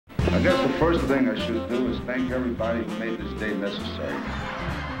I guess the first thing I should do is thank everybody who made this day necessary.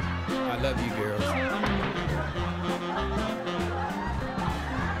 I love you, girls.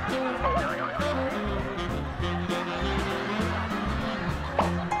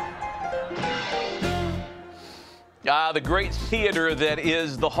 The great theater that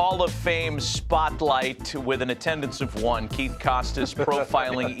is the Hall of Fame spotlight with an attendance of 1. Keith Costas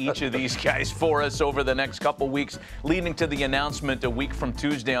profiling each of these guys for us over the next couple weeks, leading to the announcement a week from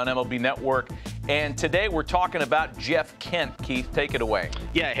Tuesday on MLB Network. And today we're talking about Jeff Kent. Keith, take it away.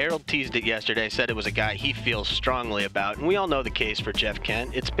 Yeah, Harold teased it yesterday, said it was a guy he feels strongly about. And we all know the case for Jeff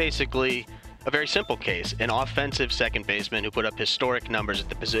Kent. It's basically a very simple case, an offensive second baseman who put up historic numbers at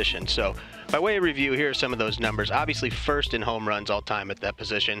the position. So by way of review, here are some of those numbers. Obviously first in home runs all time at that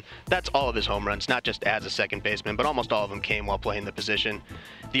position. That's all of his home runs, not just as a second baseman, but almost all of them came while playing the position.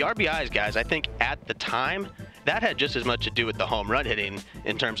 The RBIs, guys, I think at the time, that had just as much to do with the home run hitting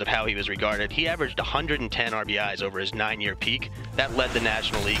in terms of how he was regarded. He averaged 110 RBIs over his 9-year peak. That led the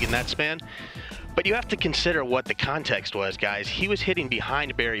National League in that span. But you have to consider what the context was, guys. He was hitting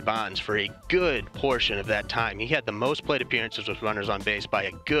behind Barry Bonds for a good portion of that time. He had the most plate appearances with runners on base by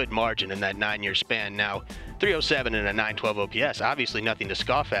a good margin in that 9-year span. Now, 307 and a 912 OPS, obviously nothing to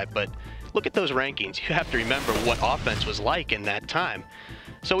scoff at, but look at those rankings. You have to remember what offense was like in that time.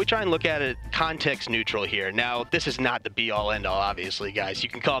 So we try and look at it context neutral here. Now, this is not the be-all, end-all, obviously, guys. You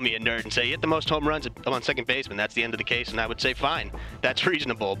can call me a nerd and say, you hit the most home runs on second baseman. That's the end of the case, and I would say, fine. That's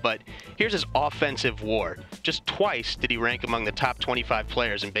reasonable. But here's his offensive WAR. Just twice did he rank among the top 25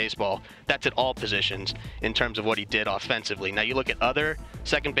 players in baseball. That's at all positions in terms of what he did offensively. Now, you look at other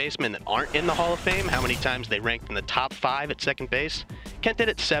second basemen that aren't in the Hall of Fame, how many times they ranked in the top 5 at second base. Kent did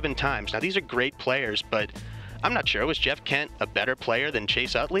it 7 times. Now, these are great players, but I'm not sure. Was Jeff Kent a better player than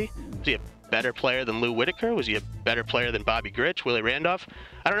Chase Utley? Was he a better player than Lou Whitaker? Was he a better player than Bobby Grich, Willie Randolph?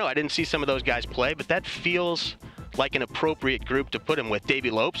 I don't know. I didn't see some of those guys play, but that feels like an appropriate group to put him with.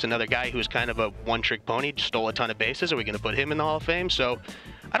 Davey Lopes, another guy who's kind of a one-trick pony, stole a ton of bases. Are we going to put him in the Hall of Fame? So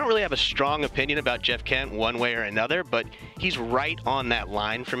I don't really have a strong opinion about Jeff Kent one way or another, but he's right on that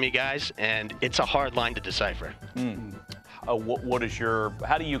line for me, guys, and it's a hard line to decipher. What is your,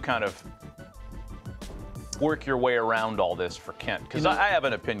 how do you kind of work your way around all this for Kent? Because I have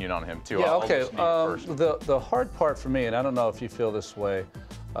an opinion on him too. Yeah, I'll okay. listen to you first. The hard part for me, and I don't know if you feel this way,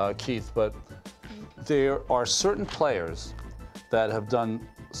 Keith, but there are certain players that have done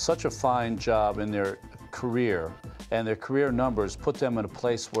such a fine job in their career, and their career numbers put them in a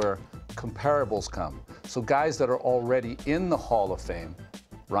place where comparables come. So guys that are already in the Hall of Fame,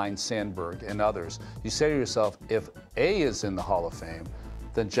 Ryne Sandberg and others, you say to yourself, if A is in the Hall of Fame,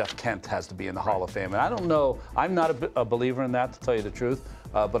 then Jeff Kent has to be in the Hall of Fame. And I don't know, I'm not a believer in that, to tell you the truth,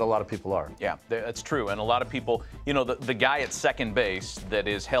 but a lot of people are. Yeah, that's true. And a lot of people, you know, the guy at second base that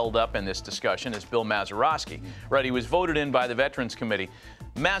is held up in this discussion is Bill Mazeroski, right? He was voted in by the Veterans Committee.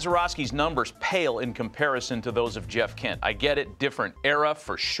 Mazeroski's numbers pale in comparison to those of Jeff Kent. I get it, different era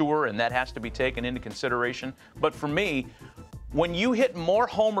for sure, and that has to be taken into consideration. But for me, when you hit more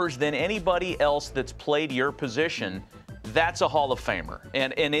homers than anybody else that's played your position, that's a Hall of Famer.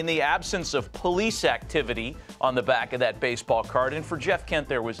 And in the absence of police activity on the back of that baseball card, and for Jeff Kent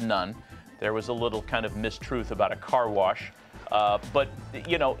there was none. There was a little kind of mistruth about a car wash. But,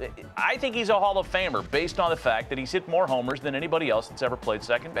 you know, I think he's a Hall of Famer based on the fact that he's hit more homers than anybody else that's ever played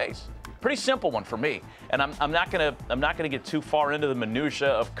second base. Pretty simple one for me. And I'm not gonna get too far into the minutia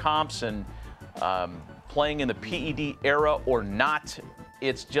of comps and playing in the PED era or not.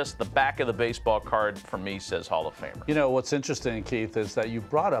 It's just the back of the baseball card for me says Hall of Famer. You know, what's interesting, Keith, is that you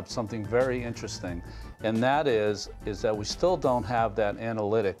brought up something very interesting, and that is that we still don't have that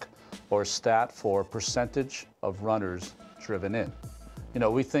analytic or stat for percentage of runners driven in. You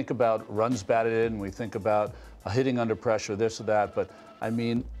know, we think about runs batted in, we think about hitting under pressure, this or that, but I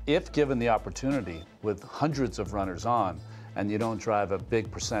mean, if given the opportunity with hundreds of runners on and you don't drive a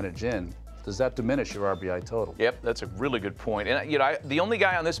big percentage in, does that diminish your RBI total? Yep, that's a really good point. And you know, the only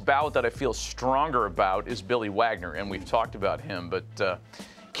guy on this ballot that I feel stronger about is Billy Wagner, and we've talked about him. But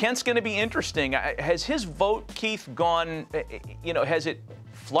Kent's going to be interesting. Has his vote, Keith, gone? You know, has it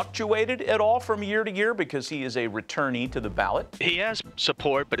fluctuated at all from year to year because he is a returnee to the ballot? He has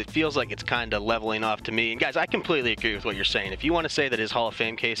support, but it feels like it's kind of leveling off to me. And guys, I completely agree with what you're saying. If you want to say that his Hall of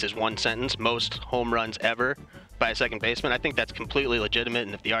Fame case is one sentence, most home runs ever by a second baseman, I think that's completely legitimate,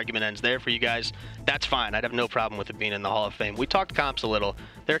 and if the argument ends there for you guys, that's fine. I'd have no problem with it being in the Hall of Fame. We talked comps a little.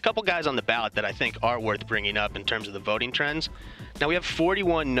 There are a couple guys on the ballot that I think are worth bringing up in terms of the voting trends. Now, we have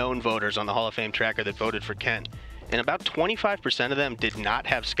 41 known voters on the Hall of Fame tracker that voted for Kent, and about 25% of them did not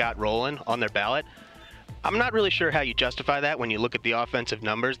have Scott Rowland on their ballot. I'm not really sure how you justify that when you look at the offensive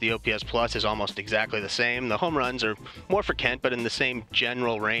numbers. The OPS plus is almost exactly the same. The home runs are more for Kent, but in the same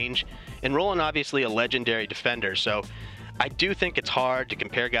general range. And Rolen, obviously a legendary defender, so I do think it's hard to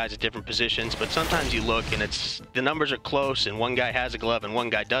compare guys at different positions, but sometimes you look and the numbers are close and one guy has a glove and one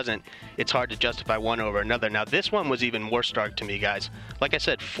guy doesn't. It's hard to justify one over another. Now, this one was even more stark to me, guys. Like I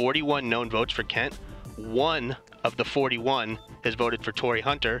said, 41 known votes for Kent. One of the 41 has voted for Torrey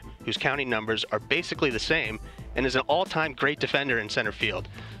Hunter, whose counting numbers are basically the same, and is an all-time great defender in center field.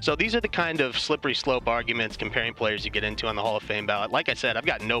 So these are the kind of slippery slope arguments comparing players you get into on the Hall of Fame ballot. Like I said, I've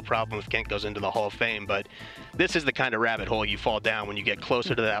got no problem if Kent goes into the Hall of Fame, but this is the kind of rabbit hole you fall down when you get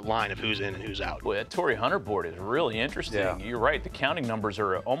closer to that line of who's in and who's out. Well, that Torrey Hunter board is really interesting. Yeah. You're right. The counting numbers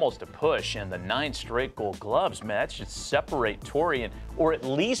are almost a push, and the 9 straight Gold Gloves, man, that should separate Torrey or at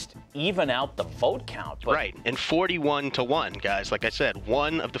least even out the vote count. But right, and 41 to 1, guys. Like I said,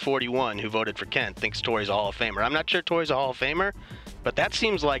 one of the 41 who voted for Kent thinks Torrey's a Hall of Famer. I'm not sure Torrey's a Hall of Famer, but that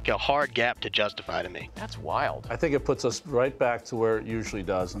seems like a hard gap to justify to me. That's wild. I think it puts us right back to where it usually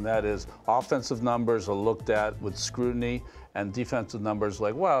does, and that is offensive numbers are looked at with scrutiny, and defensive numbers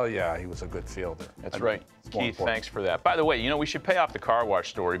like, well, yeah, he was a good fielder. That's right. Keith, thanks for that. By the way, you know, we should pay off the car wash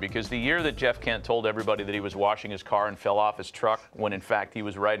story, because the year that Jeff Kent told everybody that he was washing his car and fell off his truck when, in fact, he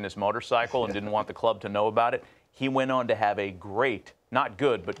was riding his motorcycle and didn't want the club to know about it, he went on to have a great, not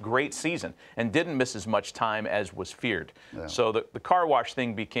good, but great season and didn't miss as much time as was feared. Yeah. So the car wash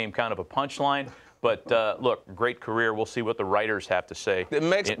thing became kind of a punchline. But look, great career. We'll see what the writers have to say. It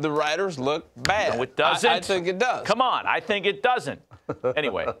makes the writers look bad. No, it doesn't. I think it does. Come on, I think it doesn't.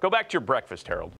 Anyway, go back to your breakfast, Harold.